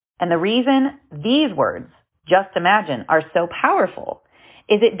And the reason these words, just imagine, are so powerful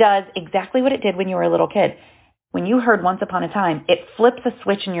is it does exactly what it did when you were a little kid. When you heard once upon a time, it flips a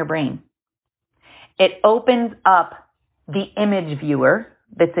switch in your brain. It opens up the image viewer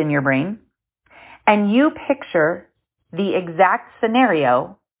that's in your brain, and you picture the exact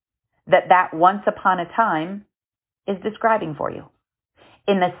scenario that once upon a time is describing for you.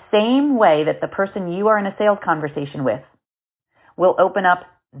 In the same way that the person you are in a sales conversation with will open up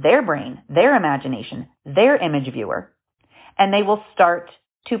their brain, their imagination, their image viewer, and they will start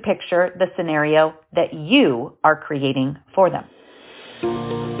to picture the scenario that you are creating for them.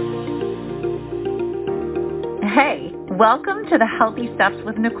 Hey, welcome to the Healthy Steps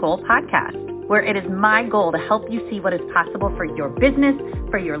with Nicole podcast, where it is my goal to help you see what is possible for your business,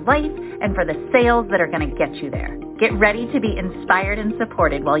 for your life, and for the sales that are going to get you there. Get ready to be inspired and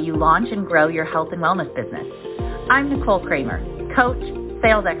supported while you launch and grow your health and wellness business. I'm Nicole Kramer, coach,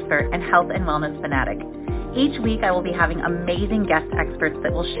 sales expert, and health and wellness fanatic. Each week, I will be having amazing guest experts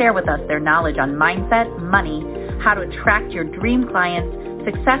that will share with us their knowledge on mindset, money, how to attract your dream clients,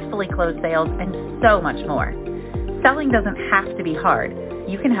 successfully close sales, and so much more. Selling doesn't have to be hard.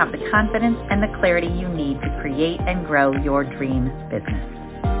 You can have the confidence and the clarity you need to create and grow your dream business.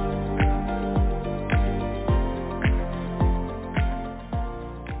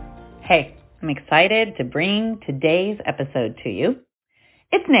 Hey, I'm excited to bring today's episode to you.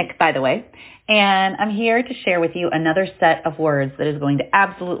 It's Nick, by the way, and I'm here to share with you another set of words that is going to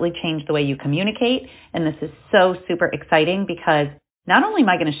absolutely change the way you communicate. And this is so super exciting because not only am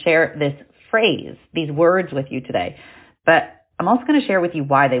I going to share this phrase, these words with you today, but I'm also going to share with you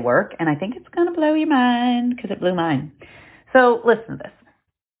why they work. And I think it's going to blow your mind because it blew mine. So listen to this.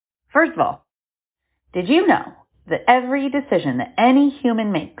 First of all, did you know that every decision that any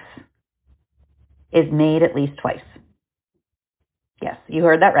human makes is made at least twice? Yes, you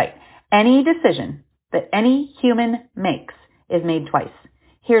heard that right. Any decision that any human makes is made twice.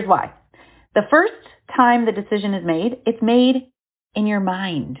 Here's why. The first time the decision is made, it's made in your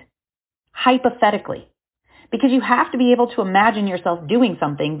mind, hypothetically, because you have to be able to imagine yourself doing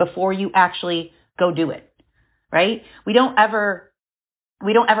something before you actually go do it, right? We don't ever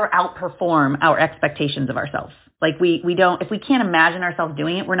outperform our expectations of ourselves. Like we don't, if we can't imagine ourselves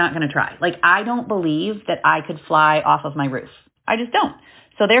doing it, we're not going to try. Like I don't believe that I could fly off of my roof. I just don't.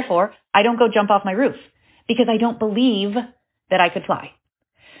 So therefore, I don't go jump off my roof because I don't believe that I could fly.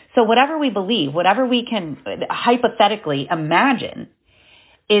 So whatever we believe, whatever we can hypothetically imagine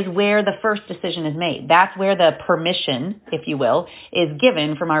is where the first decision is made. That's where the permission, if you will, is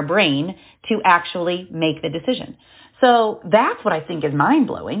given from our brain to actually make the decision. So that's what I think is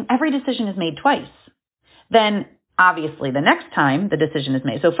mind-blowing. Every decision is made twice. Then obviously, the next time the decision is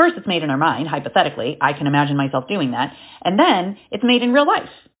made. So first it's made in our mind, hypothetically. I can imagine myself doing that. And then it's made in real life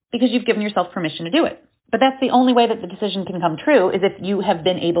because you've given yourself permission to do it. But that's the only way that the decision can come true is if you have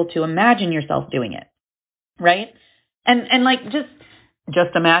been able to imagine yourself doing it, right? And like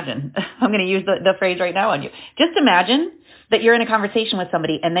just imagine. I'm going to use the phrase right now on you. Just imagine that you're in a conversation with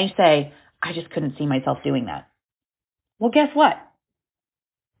somebody and they say, I just couldn't see myself doing that. Well, guess what?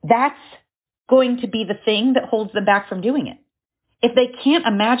 That's going to be the thing that holds them back from doing it. If they can't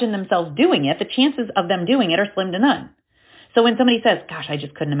imagine themselves doing it, the chances of them doing it are slim to none. So when somebody says, gosh, I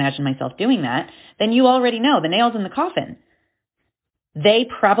just couldn't imagine myself doing that, then you already know the nail's in the coffin. They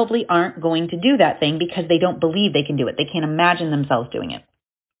probably aren't going to do that thing because they don't believe they can do it. They can't imagine themselves doing it.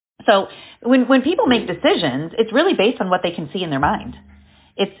 So when people make decisions, it's really based on what they can see in their mind.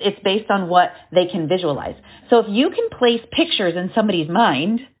 It's based on what they can visualize. So if you can place pictures in somebody's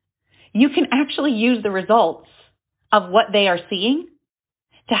mind, you can actually use the results of what they are seeing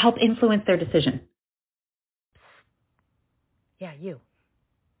to help influence their decision. Yeah, you.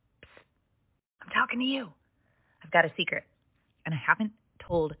 I'm talking to you. I've got a secret, and I haven't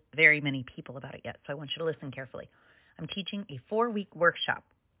told very many people about it yet, so I want you to listen carefully. I'm teaching a 4-week workshop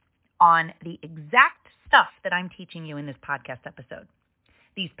on the exact stuff that I'm teaching you in this podcast episode.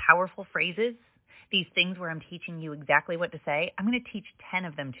 These powerful phrases, these things where I'm teaching you exactly what to say, I'm going to teach 10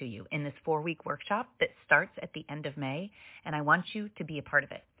 of them to you in this 4-week workshop that starts at the end of May, and I want you to be a part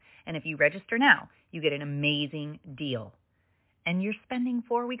of it. And if you register now, you get an amazing deal. And you're spending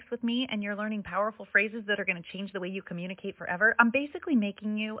 4 weeks with me and you're learning powerful phrases that are going to change the way you communicate forever. I'm basically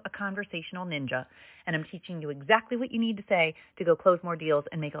making you a conversational ninja, and I'm teaching you exactly what you need to say to go close more deals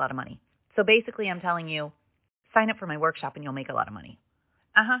and make a lot of money. So basically, I'm telling you, sign up for my workshop and you'll make a lot of money.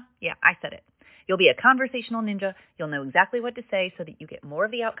 Yeah, I said it. You'll be a conversational ninja. You'll know exactly what to say so that you get more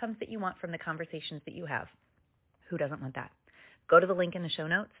of the outcomes that you want from the conversations that you have. Who doesn't want that? Go to the link in the show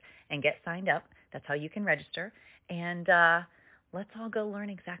notes and get signed up. That's how you can register. And let's all go learn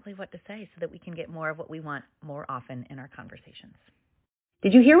exactly what to say so that we can get more of what we want more often in our conversations.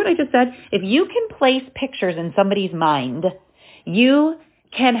 Did you hear what I just said? If you can place pictures in somebody's mind, you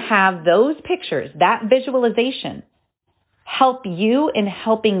can have those pictures, that visualization, help you in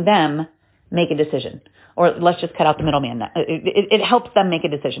helping them make a decision. Or let's just cut out the middleman. It helps them make a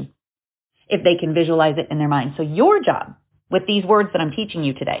decision if they can visualize it in their mind. So your job with these words that I'm teaching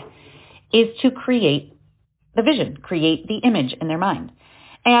you today is to create the vision, create the image in their mind.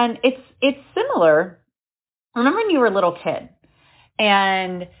 And it's similar. Remember when you were a little kid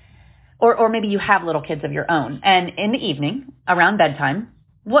and or maybe you have little kids of your own, and in the evening around bedtime,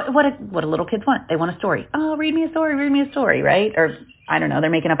 what do little kids want? They want a story. Oh, read me a story, right? Or I don't know, they're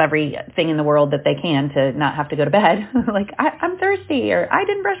making up everything in the world that they can to not have to go to bed. Like, I'm thirsty, or I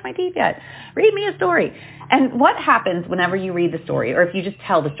didn't brush my teeth yet. Read me a story. And what happens whenever you read the story, or if you just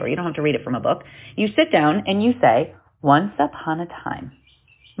tell the story, you don't have to read it from a book. You sit down and you say, once upon a time.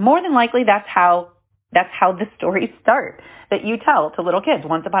 More than likely, that's how the stories start that you tell to little kids,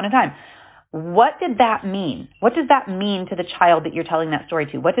 once upon a time. What did that mean? What does that mean to the child that you're telling that story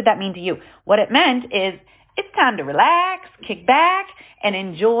to? What did that mean to you? What it meant is it's time to relax, kick back, and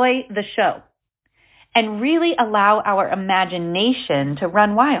enjoy the show. And really allow our imagination to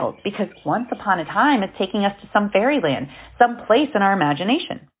run wild, because once upon a time is taking us to some fairyland, some place in our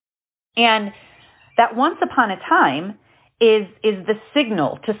imagination. And that once upon a time is the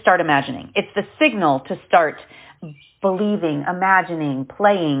signal to start imagining. It's the signal to start believing, imagining,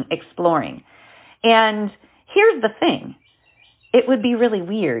 playing, exploring. And here's the thing. It would be really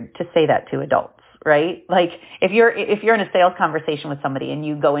weird to say that to adults, right? Like if you're in a sales conversation with somebody and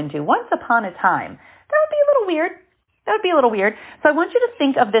you go into once upon a time, that would be a little weird. That would be a little weird. So I want you to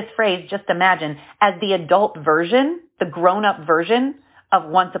think of this phrase, just imagine, as the adult version, the grown-up version of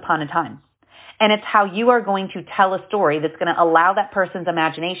once upon a time. And it's how you are going to tell a story that's going to allow that person's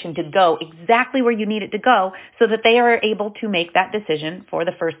imagination to go exactly where you need it to go so that they are able to make that decision for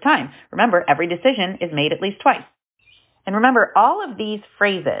the first time. Remember, every decision is made at least twice. And remember, all of these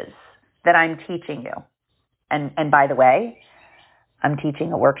phrases that I'm teaching you, and by the way, I'm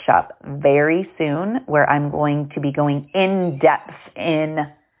teaching a workshop very soon where I'm going to be going in depth in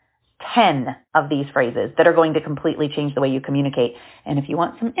 10 of these phrases that are going to completely change the way you communicate. And if you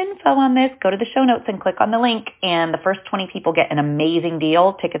want some info on this, go to the show notes and click on the link. And the first 20 people get an amazing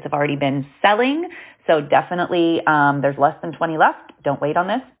deal. Tickets have already been selling. So definitely, there's less than 20 left. Don't wait on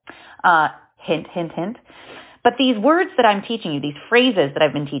this. Hint, hint, hint. But these words that I'm teaching you, these phrases that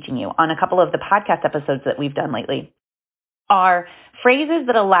I've been teaching you on a couple of the podcast episodes that we've done lately, are phrases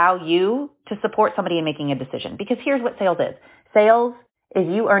that allow you to support somebody in making a decision. Because here's what sales is. Sales is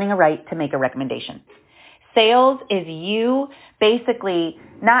you earning a right to make a recommendation. Sales is you basically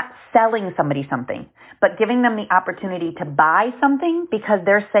not selling somebody something, but giving them the opportunity to buy something because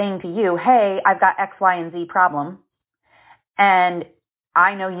they're saying to you, hey, I've got X, Y, and Z problem, and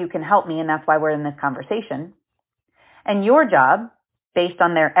I know you can help me, and that's why we're in this conversation. And your job, based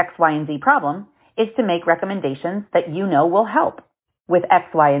on their X, Y, and Z problem, is to make recommendations that you know will help with X,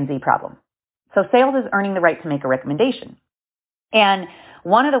 Y, and Z problem. So sales is earning the right to make a recommendation. And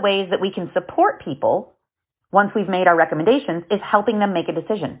one of the ways that we can support people once we've made our recommendations is helping them make a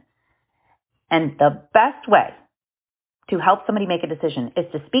decision. And the best way to help somebody make a decision is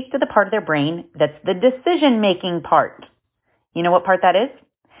to speak to the part of their brain that's the decision-making part. You know what part that is?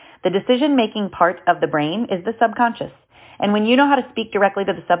 The decision-making part of the brain is the subconscious. And when you know how to speak directly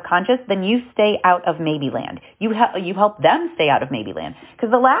to the subconscious, then you stay out of maybe land. You help them stay out of maybe land. Because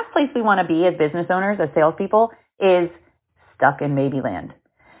the last place we want to be as business owners, as salespeople, is stuck in maybe land.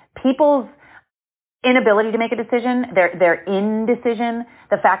 People's inability to make a decision, their indecision,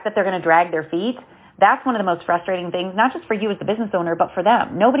 the fact that they're going to drag their feet, that's one of the most frustrating things, not just for you as the business owner, but for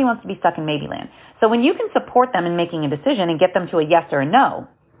them. Nobody wants to be stuck in maybe land. So when you can support them in making a decision and get them to a yes or a no,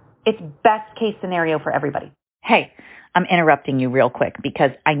 it's best case scenario for everybody. Hey, I'm interrupting you real quick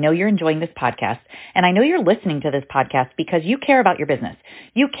because I know you're enjoying this podcast, and I know you're listening to this podcast because you care about your business.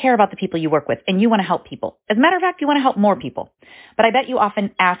 You care about the people you work with, and you want to help people. As a matter of fact, you want to help more people. But I bet you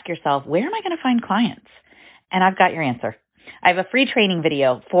often ask yourself, where am I going to find clients? And I've got your answer. I have a free training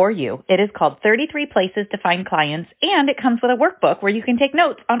video for you. It is called 33 Places to Find Clients, and it comes with a workbook where you can take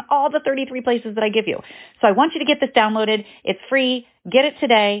notes on all the 33 places that I give you. So I want you to get this downloaded. It's free. Get it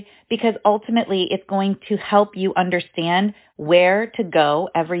today because ultimately it's going to help you understand where to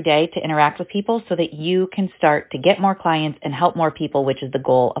go every day to interact with people so that you can start to get more clients and help more people, which is the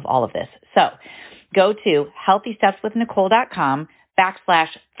goal of all of this. So go to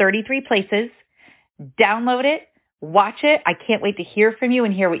healthystepswithnicole.com/33places, download it, Watch it. I can't wait to hear from you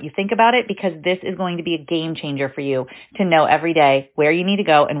and hear what you think about it, because this is going to be a game changer for you to know every day where you need to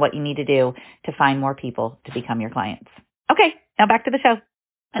go and what you need to do to find more people to become your clients. Okay, now back to the show.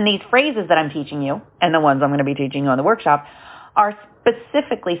 And these phrases that I'm teaching you, and the ones I'm going to be teaching you on the workshop, are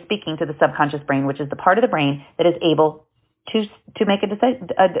specifically speaking to the subconscious brain, which is the part of the brain that is able to make a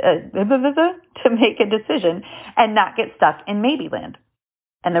decision and not get stuck in maybe land.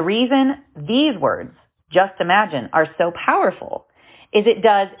 And the reason these words, just imagine, are so powerful is it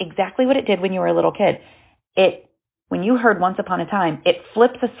does exactly what it did when you were a little kid. When you heard once upon a time, it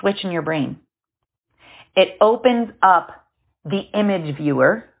flips a switch in your brain. It opens up the image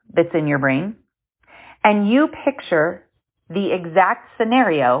viewer that's in your brain, and you picture the exact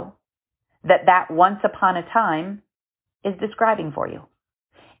scenario that once upon a time is describing for you.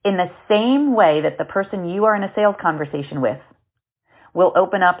 In the same way that the person you are in a sales conversation with will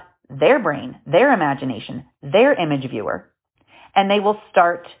open up their brain, their imagination, their image viewer, and they will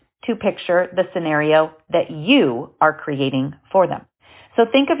start to picture the scenario that you are creating for them. So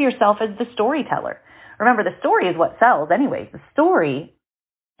think of yourself as the storyteller. Remember, the story is what sells anyways. The story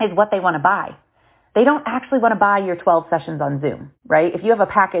is what they want to buy. They don't actually want to buy your 12 sessions on Zoom, right? If you have a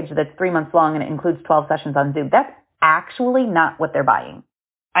package that's 3 months long and it includes 12 sessions on Zoom, that's actually not what they're buying.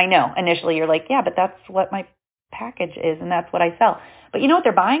 I know, initially you're like, yeah, but that's what my package is and that's what I sell. But you know what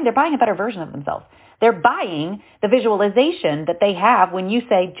they're buying? They're buying a better version of themselves. They're buying the visualization that they have when you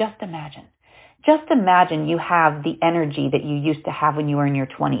say, just imagine. Just imagine you have the energy that you used to have when you were in your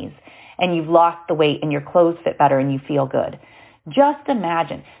 20s and you've lost the weight and your clothes fit better and you feel good. Just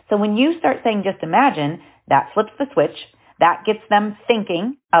imagine. So when you start saying just imagine, that flips the switch. That gets them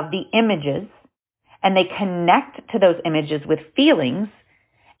thinking of the images, and they connect to those images with feelings,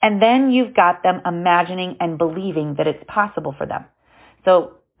 and then you've got them imagining and believing that it's possible for them.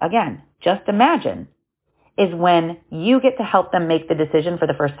 So again, just imagine is when you get to help them make the decision for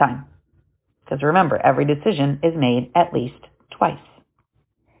the first time. Because remember, every decision is made at least twice.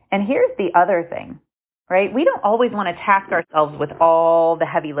 And here's the other thing, right? We don't always want to task ourselves with all the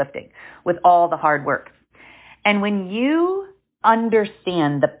heavy lifting, with all the hard work. And when you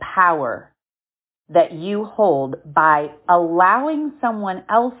understand the power that you hold by allowing someone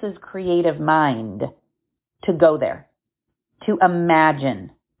else's creative mind to go there, to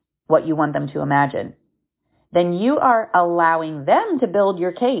imagine what you want them to imagine, then you are allowing them to build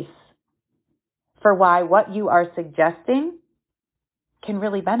your case for why what you are suggesting can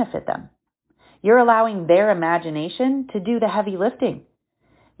really benefit them. You're allowing their imagination to do the heavy lifting.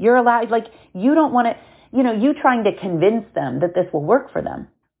 You're allowed, you don't want to, you trying to convince them that this will work for them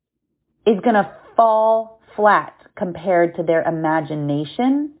is going to fall flat compared to their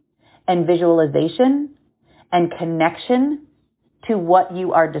imagination and visualization and connection to what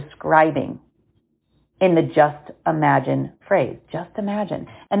you are describing in the just imagine phrase. Just imagine.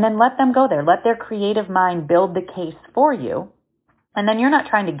 And then let them go there. Let their creative mind build the case for you. And then you're not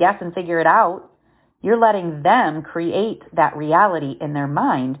trying to guess and figure it out. You're letting them create that reality in their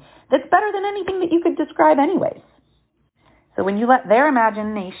mind that's better than anything that you could describe anyways. So when you let their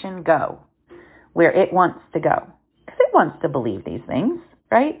imagination go where it wants to go, because it wants to believe these things,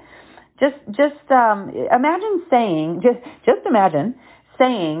 right? Just imagine saying, just imagine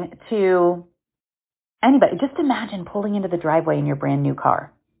saying to anybody, just imagine pulling into the driveway in your brand new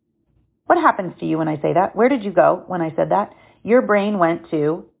car. What happens to you when I say that? Where did you go when I said that? Your brain went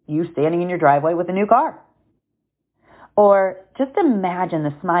to you standing in your driveway with a new car. Or just imagine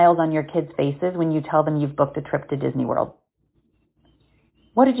the smiles on your kids' faces when you tell them you've booked a trip to Disney World.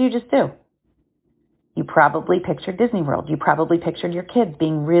 What did you just do? You probably pictured Disney World. You probably pictured your kids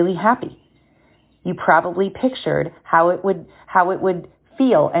being really happy. You probably pictured how it would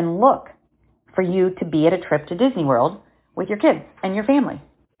feel and look for you to be at a trip to Disney World with your kids and your family.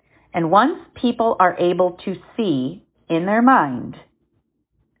 And once people are able to see in their mind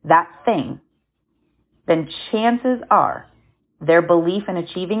that thing, then chances are their belief in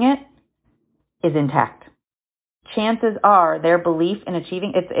achieving it is intact. Chances are their belief in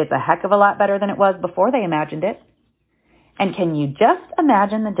achieving it's a heck of a lot better than it was before they imagined it. And can you just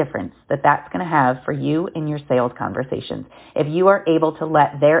imagine the difference that that's going to have for you in your sales conversations if you are able to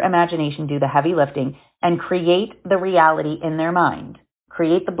let their imagination do the heavy lifting and create the reality in their mind,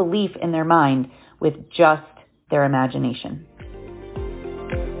 create the belief in their mind with just their imagination.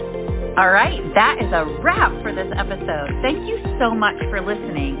 All right, that is a wrap for this episode. Thank you so much for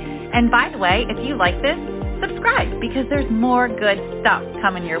listening. And by the way, if you like this, subscribe because there's more good stuff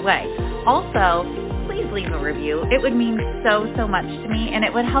coming your way. Also, please leave a review. It would mean so much to me, and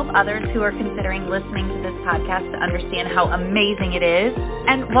it would help others who are considering listening to this podcast to understand how amazing it is.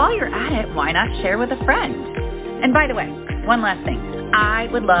 And while you're at it, why not share with a friend? And by the way, one last thing. I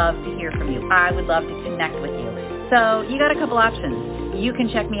would love to hear from you. I would love to connect with you. So you got a couple options. You can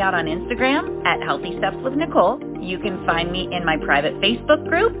check me out on Instagram at Healthy Steps with Nicole. You can find me in my private Facebook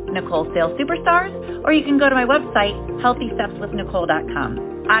group, Nicole Sales Superstars, or you can go to my website,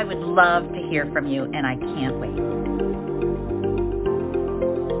 healthystepswithnicole.com. I would love to hear from you, and I can't wait.